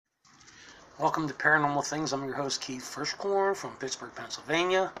Welcome to Paranormal Things. I'm your host, Keith Frischkorn from Pittsburgh,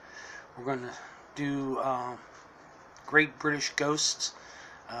 Pennsylvania. We're going to do Great British Ghosts,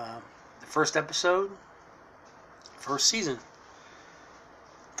 the first episode, first season.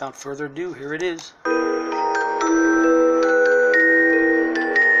 Without further ado, here it is.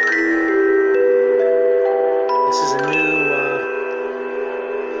 This is a new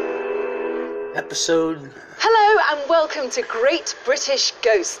episode. Hello and welcome to Great British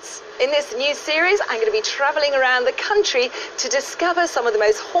Ghosts. In this new series, I'm going to be travelling around the country to discover some of the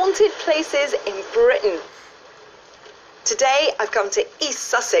most haunted places in Britain. Today, I've come to East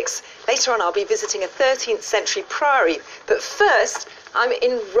Sussex. Later on, I'll be visiting a 13th century priory. But first, I'm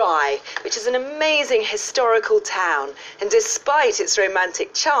in Rye, which is an amazing historical town. And despite its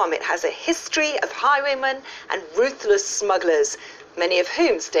romantic charm, it has a history of highwaymen and ruthless smugglers, many of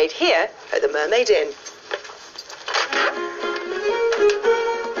whom stayed here at the Mermaid Inn.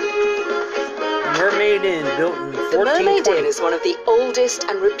 Mermaid Inn, built in 1420. The Mermaid Inn is one of the oldest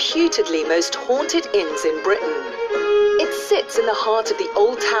and reputedly most haunted inns in Britain. It sits in the heart of the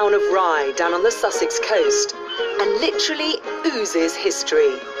old town of Rye, down on the Sussex coast, and literally oozes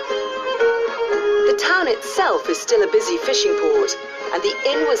history. The town itself is still a busy fishing port, and the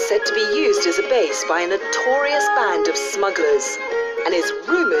inn was said to be used as a base by a notorious band of smugglers, and is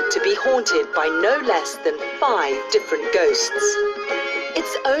rumoured to be haunted by no less than 5 different ghosts.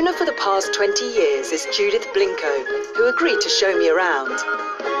 Its owner for the past 20 years is Judith Blincoe, who agreed to show me around.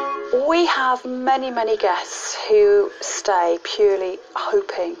 We have many guests who stay purely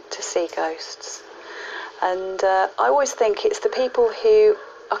hoping to see ghosts. And I always think it's the people who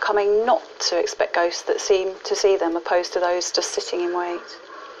are coming not to expect ghosts that seem to see them, opposed to those just sitting in wait.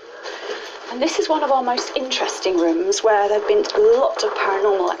 And this is one of our most interesting rooms where there have been a lot of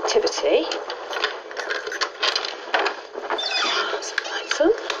paranormal activity.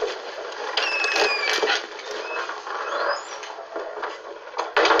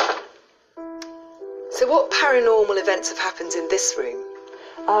 So what paranormal events have happened in this room?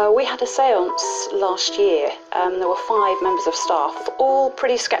 We had a séance last year. There were 5 members of staff, all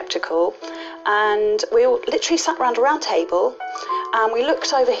pretty sceptical, and we all literally sat around a round table and we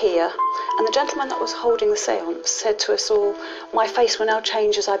looked over here, and the gentleman that was holding the séance said to us all, "My face will now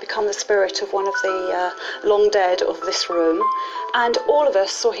change as I become the spirit of one of the long dead of this room." And all of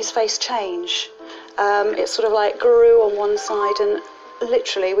us saw his face change. It sort of like grew on one side, and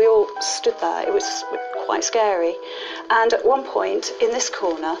literally we all stood there. It was quite scary. And at one point in this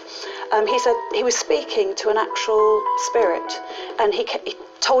corner, he said he was speaking to an actual spirit, and he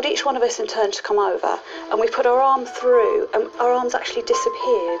told each one of us in turn to come over, and we put our arm through, and our arms actually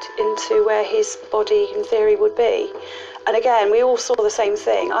disappeared into where his body in theory would be. And again, we all saw the same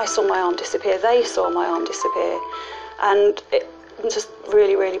thing. I saw my arm disappear, they saw my arm disappear, and it was just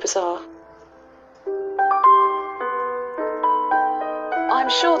really bizarre. I'm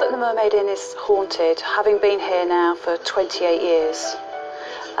sure that the Mermaid Inn is haunted, having been here now for 28 years.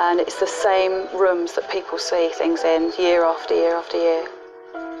 And it's the same rooms that people see things in year after year after year.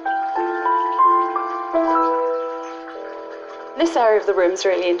 This area of the room is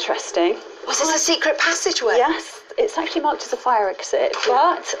really interesting. Was this a secret passageway? Yes, it's actually marked as a fire exit,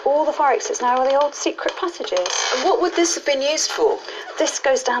 but all the fire exits now are the old secret passages. And what would this have been used for? This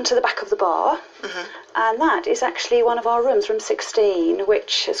goes down to the back of the bar, and that is actually one of our rooms, room 16,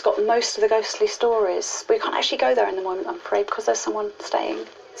 which has got most of the ghostly stories. We can't actually go there in the moment, I'm afraid, because there's someone staying.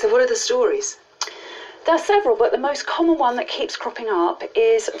 So what are the stories? There are several, but the most common one that keeps cropping up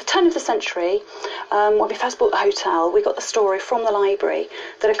is at the turn of the century, when we first bought the hotel, we got the story from the library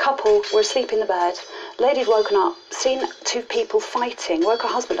that a couple were asleep in the bed. Lady had woken up, seen 2 people fighting, woke her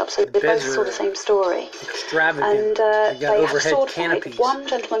husband up, so they both saw the same story. Extravagant. And they had a overhead sword canopies. fight. One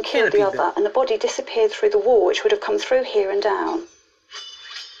gentleman killed the other, and the body disappeared through the wall, which would have come through here and down.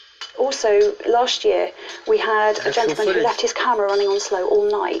 Also, last year, we had a gentleman who left his camera running on slow all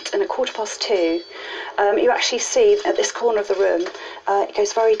night, and at 2:15, you actually see at this corner of the room, it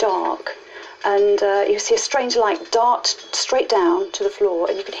goes very dark, and you see a strange light dart straight down to the floor,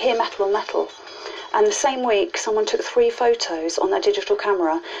 and you can hear metal on metal. And the same week, someone took 3 photos on their digital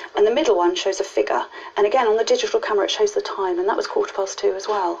camera, and the middle one shows a figure, and again on the digital camera it shows the time, and that was 2:15 as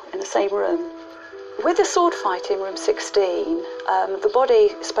well, in the same room. With the sword fight in room 16, the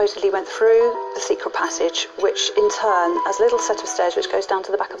body supposedly went through the secret passage, which in turn has a little set of stairs which goes down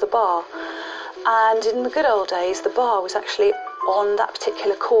to the back of the bar. And in the good old days, the bar was actually on that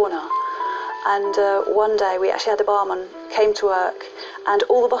particular corner. And one day we actually had a barman came to work, and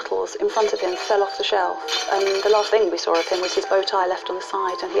all the bottles in front of him fell off the shelf. And the last thing we saw of him was his bow tie left on the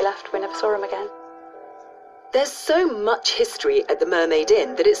side, and he left. We never saw him again. There's so much history at the Mermaid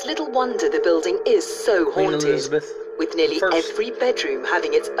Inn that it's little wonder the building is so Queen haunted, Elizabeth with nearly I. every bedroom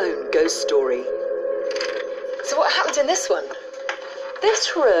having its own ghost story. So what happened in this one?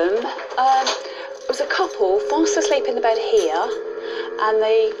 This room was a couple fast asleep in the bed here, and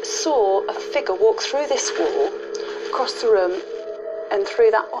they saw a figure walk through this wall, across the room, and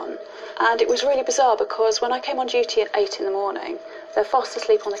through that one. And it was really bizarre because when I came on duty at 8 in the morning, they're fast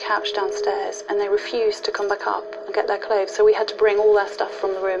asleep on the couch downstairs, and they refused to come back up and get their clothes. So we had to bring all their stuff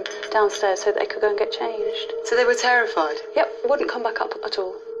from the room downstairs so that they could go and get changed. So they were terrified? Yep, wouldn't come back up at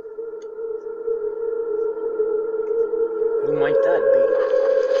all. Who might that be?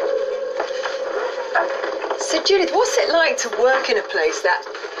 So Judith, what's it like to work in a place that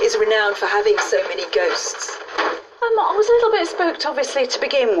is renowned for having so many ghosts? I was a little bit spooked, obviously, to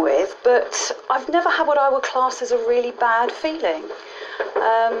begin with, but I've never had what I would class as a really bad feeling.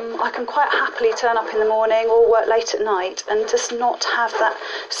 I can quite happily turn up in the morning or work late at night and just not have that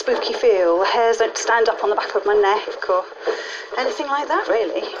spooky feel. The hairs don't stand up on the back of my neck or anything like that,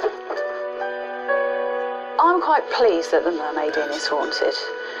 really. I'm quite pleased that the Mermaid Inn is haunted.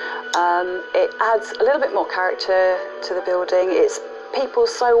 It adds a little bit more character to the building. It's people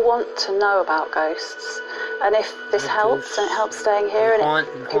so want to know about ghosts, and if this helps and it helps staying here, and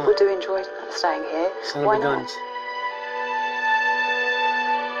people do enjoy staying here, why not?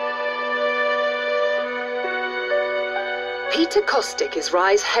 Peter Kostick is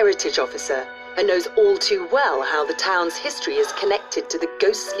Rye's heritage officer and knows all too well how the town's history is connected to the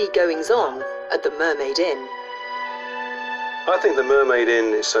ghostly goings-on at the Mermaid Inn. I think the Mermaid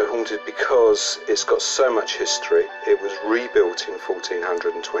Inn is so haunted because it's got so much history. It was rebuilt in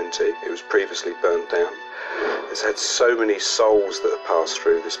 1420. It was previously burnt down. It's had so many souls that have passed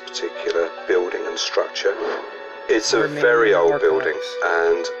through this particular building and structure. It's a very old building,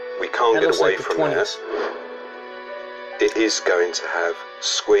 and we can't get away from that. It is going to have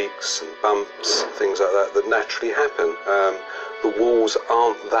squeaks and bumps, things like that, that naturally happen. The walls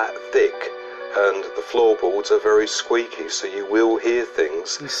aren't that thick, and the floorboards are very squeaky, so you will hear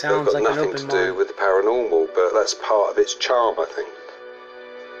things that have got nothing to do with the paranormal, but that's part of its charm, I think.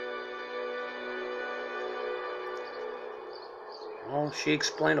 Well, she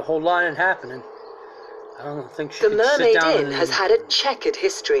explained a whole lot in happening. I don't think she The could Mermaid sit down Inn has had a checkered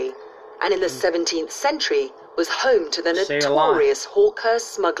history, and in the 17th century was home to the notorious Hawkhurst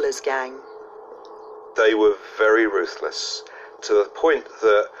smugglers gang. They were very ruthless, to the point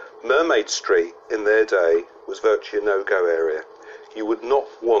that Mermaid Street in their day was virtually a no-go area. You would not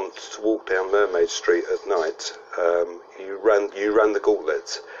want to walk down Mermaid Street at night. You ran the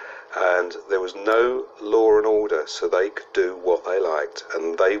gauntlet, and there was no law and order, so they could do what they liked,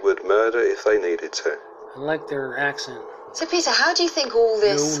 and they would murder if they needed to. I like their accent. So Peter, how do you think all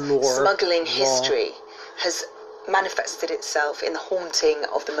this smuggling history has manifested itself in the haunting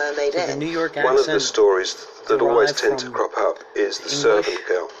of the Mermaid Inn? The New York accent. One of the stories that always tend to crop up is the servant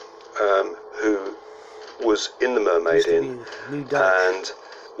girl who was in the Mermaid Inn and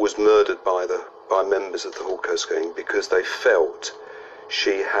was murdered by members of the Hawkhurst gang because they felt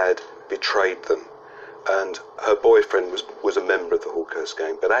she had betrayed them, and her boyfriend was a member of the Hawkhurst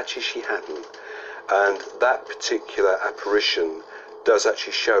gang, but actually she hadn't. And that particular apparition does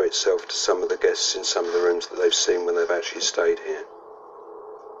actually show itself to some of the guests in some of the rooms that they've seen when they've actually stayed here.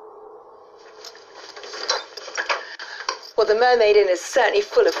 Well, the Mermaid Inn is certainly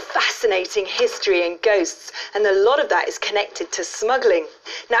full of fascinating history and ghosts, and a lot of that is connected to smuggling.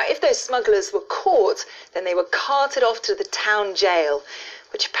 Now, if those smugglers were caught, then they were carted off to the town jail,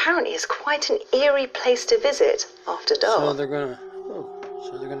 which apparently is quite an eerie place to visit after dark. So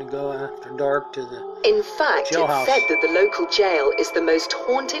they're gonna go after dark to the In fact, jailhouse. It's said that the local jail is the most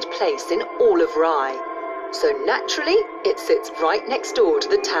haunted place in all of Rye. So naturally, it sits right next door to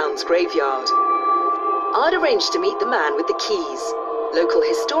the town's graveyard. I'd arranged to meet the man with the keys, local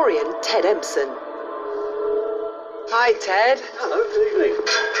historian Ted Empson. Hi, Ted. Hello, good evening.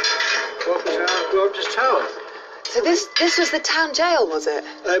 Welcome to our gorgeous tower. So this was the town jail, was it?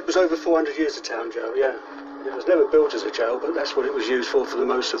 It was over 400 years a town jail, yeah. It was never built as a jail, but that's what it was used for the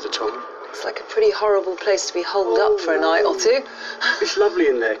most of the time. It's like a pretty horrible place to be holed up for a night or two. It's lovely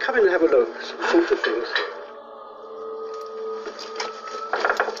in there. Come in and have a look. Some sort of things.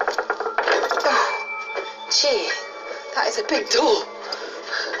 Gee, that is a big door.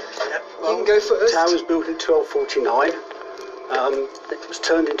 Yep. You can go first. The tower was built in 1249. It was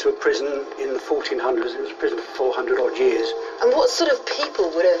turned into a prison in the 1400s. It was a prison for 400 odd years. And what sort of people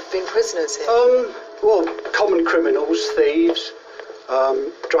would have been prisoners here? Well, common criminals, thieves,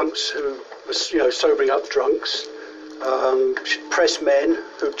 drunks who was, sobering up drunks, Pressmen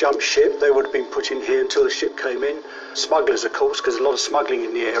who jumped ship, they would have been put in here until the ship came in. Smugglers, of course, because there's a lot of smuggling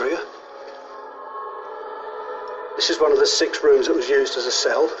in the area. This is one of the 6 rooms that was used as a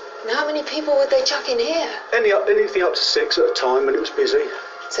cell. And how many people would they chuck in here? Anything up to 6 at a time when it was busy.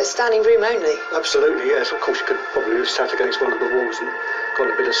 So standing room only? Absolutely, yes. Of course, you could probably have sat against one of the walls and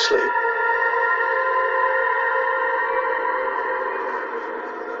got a bit of sleep.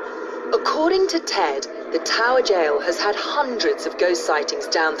 According to Ted, the Tower Jail has had hundreds of ghost sightings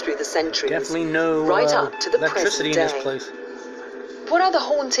down through the centuries. Definitely no right up to the electricity present in day. this place. What other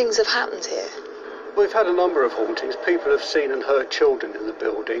hauntings have happened here? We've had a number of hauntings. People have seen and heard children in the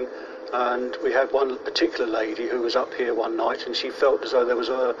building, and we had one particular lady who was up here one night, and she felt as though there was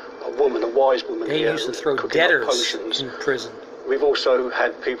a woman, a wise woman They here, used to throw cooking up debtors potions. in prison. We've also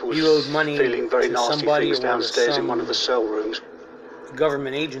had people You owed money feeling very to nasty somebody things or to downstairs in some one of the cell rooms.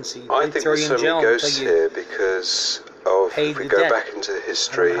 Government agency. I They'd think throw there's you in so jail many until ghosts you here because of, paid if we the go debt. back into the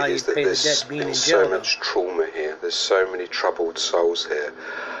history, I don't know how is you that pay the there's debt being been in so jail, much trauma here. There's so many troubled souls here.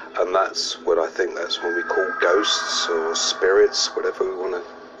 And that's what I think that's when we call ghosts or spirits, whatever we want to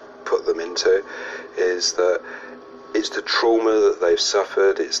put them into, is that it's the trauma that they've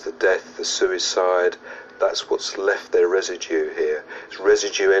suffered, it's the death, the suicide, that's what's left their residue here. It's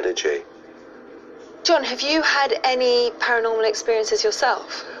residue energy. John, have you had any paranormal experiences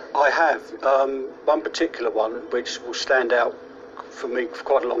yourself? I have. One particular one, which will stand out for me for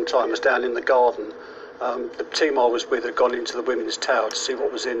quite a long time, was down in the garden. The team I was with had gone into the women's tower to see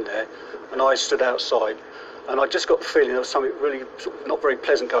what was in there, and I stood outside, and I just got the feeling there was something really sort of not very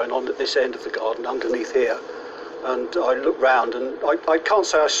pleasant going on at this end of the garden, underneath here. And I looked round, and I can't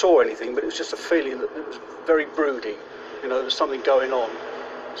say I saw anything, but it was just a feeling that it was very broody. You know, there was something going on.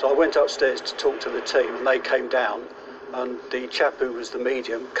 So I went upstairs to talk to the team, and they came down, and the chap who was the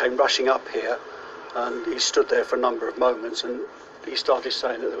medium came rushing up here, and he stood there for a number of moments, and he started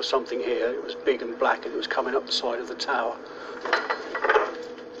saying that there was something here. It was big and black, and it was coming up the side of the tower.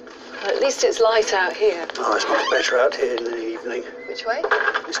 Well, at least it's light out here. Oh, it's much better out here in the evening. Which way?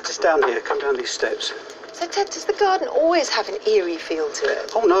 It's just down here. Come down these steps. So, Ted, does the garden always have an eerie feel to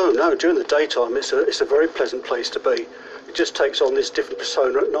it? Oh no! During the daytime, it's a very pleasant place to be. It just takes on this different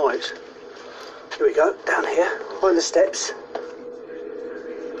persona at night. Here we go, down here, behind the steps.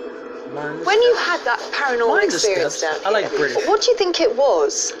 When you had that paranormal Mind the experience steps. down I here, like British. what do you think it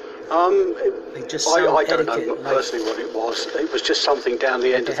was? They just sound I don't know etiquette, like- personally what it was. It was just something down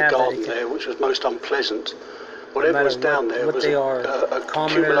the end They of the have garden etiquette. there, which was most unpleasant. Whatever was matter down what- there what was they a are,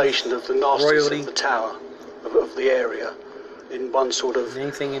 accumulation of the nastiness royalty. of the tower, of the area, in one sort of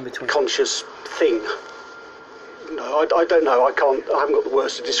anything in between. conscious thing. No, I don't know. I haven't got the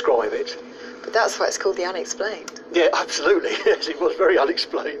words to describe it. But that's why it's called the unexplained. Yeah, absolutely. Yes, it was very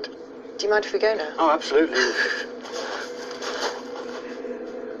unexplained. Do you mind if we go now? Oh, absolutely.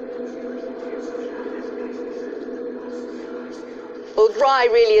 Well, Rye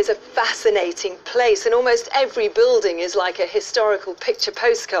really is a fascinating place, and almost every building is like a historical picture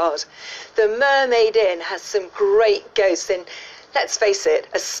postcard. The Mermaid Inn has some great ghosts in, let's face it,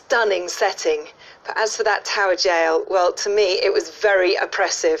 a stunning setting. But as for that Tower Jail, well, to me, it was very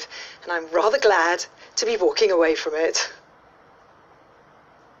oppressive, and I'm rather glad to be walking away from it.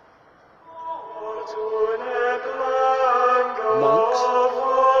 Monks?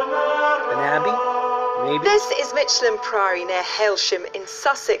 An abbey? Maybe? This is Michelin Priory near Hailsham in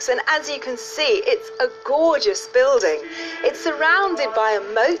Sussex, and as you can see, it's a gorgeous building. It's surrounded by a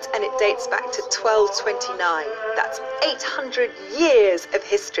moat, and it dates back to 1229. That's 800 years of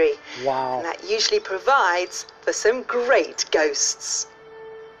history. Wow. And that usually provides for some great ghosts.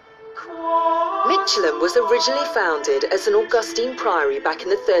 Michelin was originally founded as an Augustine priory back in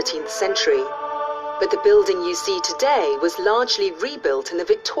the 13th century, but the building you see today was largely rebuilt in the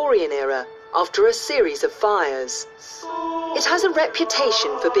Victorian era after a series of fires. It has a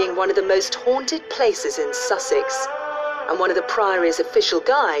reputation for being one of the most haunted places in Sussex, and one of the priory's official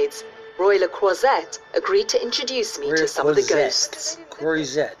guides, Roy Le Croisette, agreed to introduce me to some of the ghosts.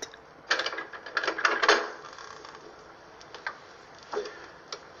 Croisette.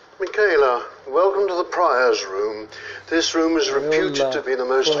 Michaela, welcome to the Prior's room. This room is reputed to be the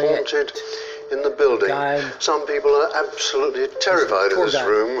most haunted in the building. Guide. Some people are absolutely terrified of Tour this guide.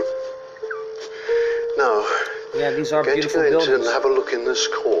 room. Now, Yeah, these are I'm going to beautiful go into buildings. and have a look in this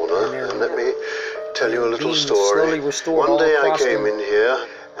corner, And they're and let me tell you a little being story. slowly restored One all day I across came the in here,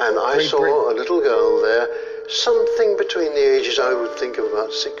 and I Great saw Britain. a little girl there, something between the ages I would think of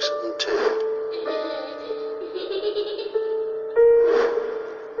about 6 and 10.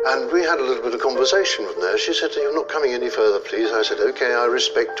 And we had a little bit of conversation from there. She said, "You're not coming any further, please." I said, "Okay, I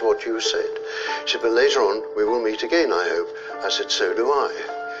respect what you said." She said, "But later on, we will meet again, I hope." I said, "So do I."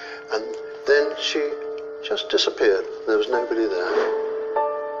 And then she just disappeared. There was nobody there.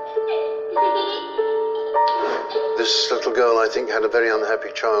 This little girl, I think, had a very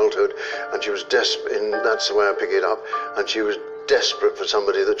unhappy childhood, and she was desperate, and that's the way I pick it up, and she was desperate for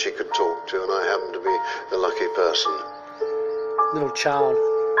somebody that she could talk to, and I happened to be the lucky person. Little child.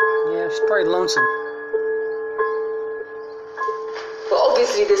 Yeah, she's probably lonesome. Well,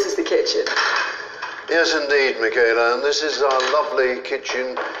 obviously this is the kitchen. Yes, indeed, Michaela, and this is our lovely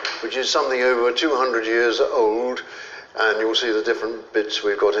kitchen, which is something over 200 years old, and you'll see the different bits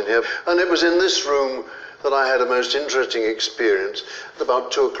we've got in here. And it was in this room that I had a most interesting experience at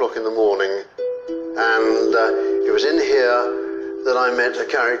about 2 o'clock in the morning, and it was in here that I met a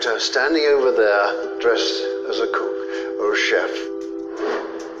character standing over there dressed as a cook or a chef.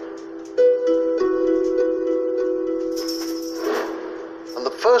 And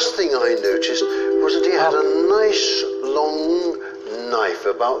the first thing I noticed was that he had a nice long knife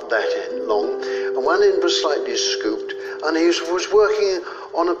about that long, and one end was slightly scooped, and he was working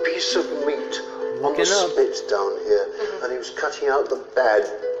on a piece of meat on the spits down here, and he was cutting out the bad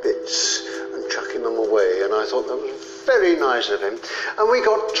bits and chucking them away, and I thought that was very nice of him. And we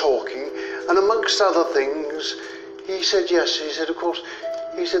got talking, and amongst other things, he said, yes, he said, of course,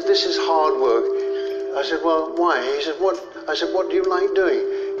 he said, this is hard work. I said, well, why? He said, what? I said, what do you like doing?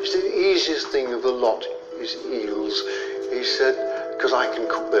 He said, the easiest thing of the lot is eels. He said, because I can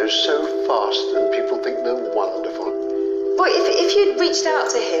cook those so fast and people think they're wonderful. But if you'd reached out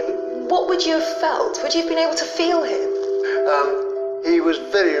to him, what would you have felt? Would you have been able to feel him? He was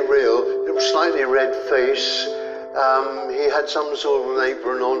very real. It was slightly red face. He had some sort of an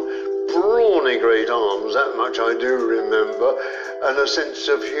apron on. Brawny great arms, that much I do remember, and a sense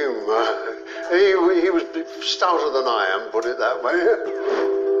of humour. He was stouter than I am, put it that way.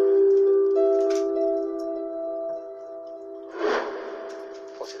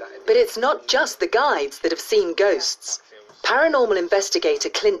 But it's not just the guides that have seen ghosts. Paranormal investigator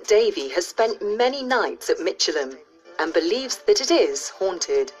Clint Davey has spent many nights at Mitchelham and believes that it is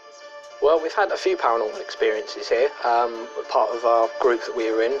haunted. Well, we've had a few paranormal experiences here. Part of our group that we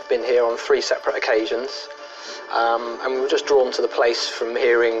were in, been here on 3 separate occasions. And we were just drawn to the place from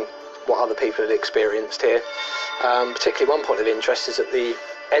hearing what other people had experienced here. Particularly one point of interest is at the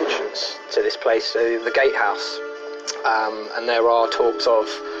entrance to this place, the gatehouse. And there are talks of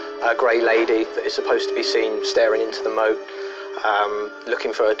a grey lady that is supposed to be seen staring into the moat,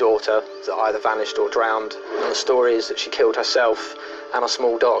 looking for her daughter that either vanished or drowned. And the story is that she killed herself and a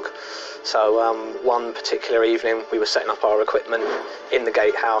small dog. So one particular evening we were setting up our equipment in the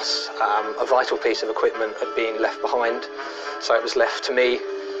gatehouse. A vital piece of equipment had been left behind, so it was left to me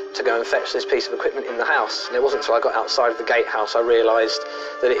to go and fetch this piece of equipment in the house. And it wasn't until I got outside of the gatehouse I realised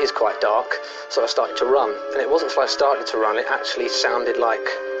that it is quite dark, so I started to run. And it wasn't until I started to run, it actually sounded like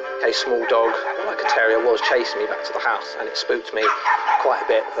a small dog, like a terrier, was chasing me back to the house, and it spooked me quite a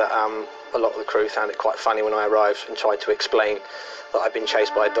bit that a lot of the crew found it quite funny when I arrived and tried to explain that I'd been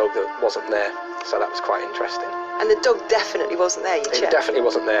chased by a dog that wasn't there. So that was quite interesting. And the dog definitely wasn't there, you checked? It definitely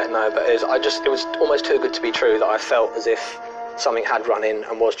wasn't there, no, but it was almost too good to be true that I felt as if something had run in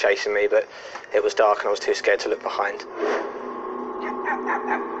and was chasing me, but it was dark and I was too scared to look behind.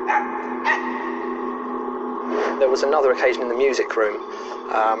 There was another occasion in the music room,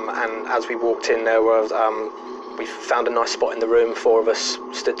 and as we walked in there was we found a nice spot in the room. 4 of us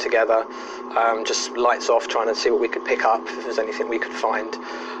stood together, just lights off, trying to see what we could pick up, if there's anything we could find.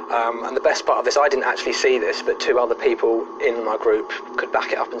 And the best part of this, I didn't actually see this, but 2 other people in my group could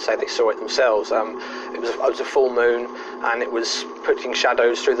back it up and say they saw it themselves. It was a full moon, and it was putting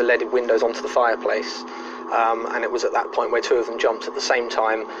shadows through the leaded windows onto the fireplace. And it was at that point where 2 of them jumped at the same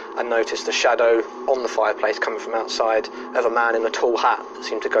time and noticed a shadow on the fireplace coming from outside of a man in a tall hat that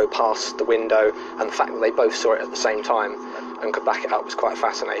seemed to go past the window, and the fact that they both saw it at the same time and could back it up was quite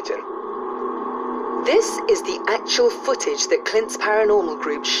fascinating. This is the actual footage that Clint's paranormal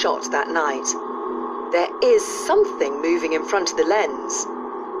group shot that night. There is something moving in front of the lens,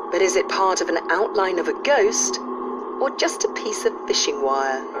 but is it part of an outline of a ghost or just a piece of fishing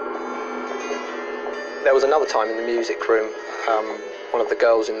wire? There was another time in the music room, one of the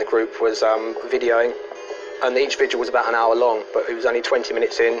girls in the group was videoing, and each video was about an hour long, but it was only 20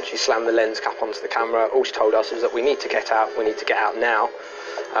 minutes in. She slammed the lens cap onto the camera. All she told us was that we need to get out now.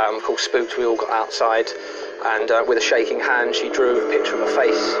 Of course, spooked, we all got outside, and with a shaking hand she drew a picture of a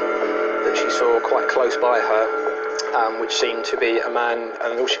face that she saw quite close by her, which seemed to be a man,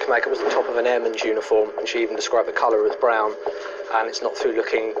 and all she could make up was the top of an airman's uniform, and she even described the colour as brown. And it's not through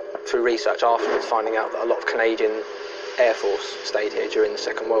looking through research afterwards, finding out that a lot of Canadian Air Force stayed here during the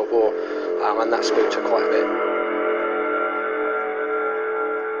Second World War, and that spooked her quite a bit.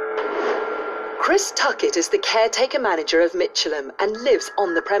 Chris Tuckett is the caretaker manager of Mitchelham and lives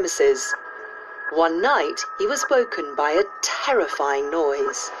on the premises. One night, he was woken by a terrifying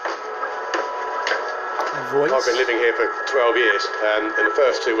noise. Voice? I've been living here for 12 years. In the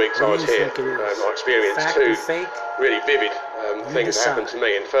first 2 weeks I was here, I experienced two really vivid things that happened to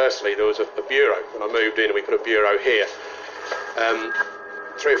me. And firstly, there was a bureau. When I moved in, and we put a bureau here.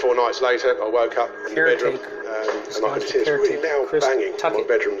 3 or 4 nights later, I woke up in the bedroom and I could hear this really loud banging in my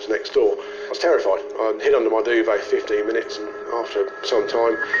bedrooms next door. I was terrified. I hid under my duvet 15 minutes, and after some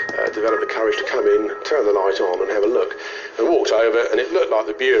time developed the courage to come in, turn the light on and have a look, and walked over, and it looked like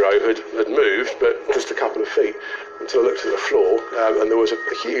the bureau had moved, but just a couple of feet, until I looked at the floor, and there was a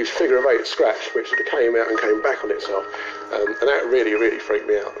huge figure of 8 scratch which came out and came back on itself, and that really freaked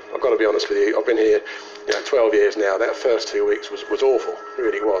me out. I've got to be honest with you, I've been here 12 years now. That first 2 weeks was awful, it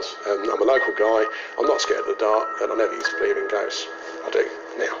really was. I'm a local guy, I'm not scared of the dark, and I never used to believe in ghosts. I do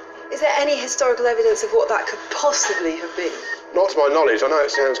now. Is there any historical evidence of what that could possibly have been? Not to my knowledge. I know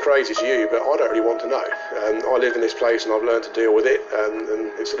it sounds crazy to you, but I don't really want to know. I live in this place and I've learned to deal with it,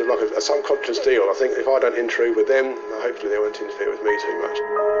 and it's sort of like a subconscious deal. I think if I don't intrude with them, hopefully they won't interfere with me too much.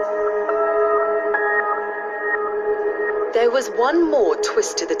 There was one more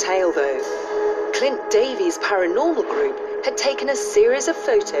twist to the tale, though. Clint Davies' paranormal group had taken a series of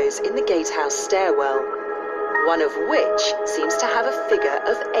photos in the gatehouse stairwell, one of which seems to have a figure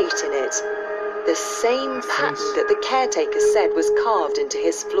of 8 in it, the same pattern that the caretaker said was carved into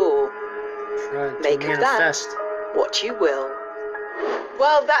his floor. Make of that what you will.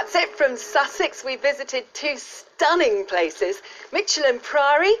 Well, that's it from Sussex. We visited 2 stunning places, Mitchelham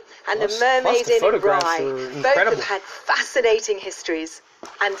Priory and the Mermaid Inn in Rye. Both have had fascinating histories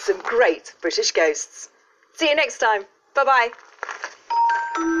and some great British ghosts. See you next time. Bye-bye.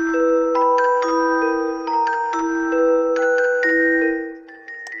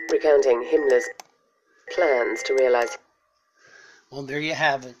 Recounting Himmler's plans to realize. Well, there you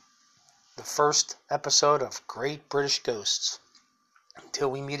have it. The first episode of Great British Ghosts. Until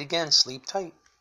we meet again, sleep tight.